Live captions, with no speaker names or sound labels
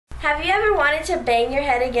Have you ever wanted to bang your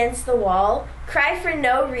head against the wall, cry for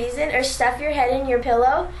no reason, or stuff your head in your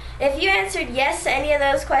pillow? If you answered yes to any of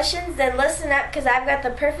those questions, then listen up because I've got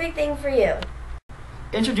the perfect thing for you.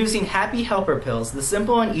 Introducing Happy Helper Pills, the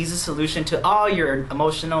simple and easy solution to all your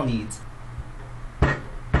emotional needs.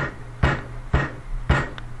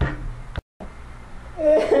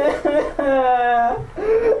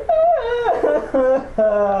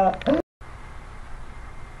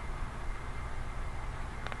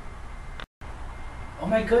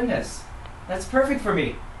 Oh my goodness, that's perfect for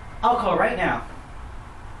me. I'll call right now.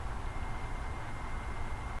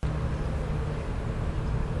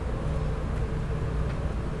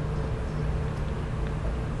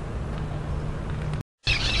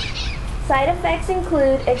 Side effects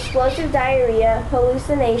include explosive diarrhea,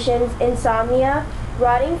 hallucinations, insomnia,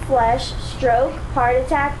 rotting flesh, stroke, heart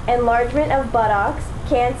attack, enlargement of buttocks,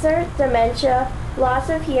 cancer, dementia, loss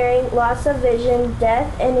of hearing, loss of vision,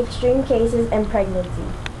 death in extreme cases, and pregnancy.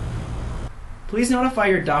 Please notify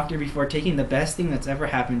your doctor before taking the best thing that's ever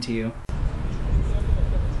happened to you.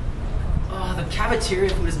 Oh, the cafeteria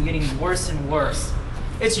food is getting worse and worse.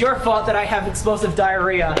 It's your fault that I have explosive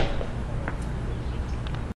diarrhea.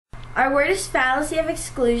 Our word is fallacy of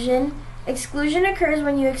exclusion. Exclusion occurs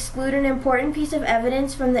when you exclude an important piece of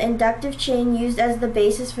evidence from the inductive chain used as the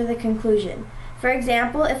basis for the conclusion. For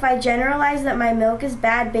example, if I generalize that my milk is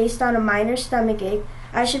bad based on a minor stomachache,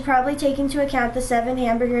 I should probably take into account the 7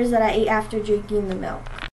 hamburgers that I ate after drinking the milk.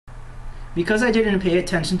 Because I didn't pay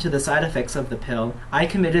attention to the side effects of the pill, I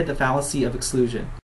committed the fallacy of exclusion.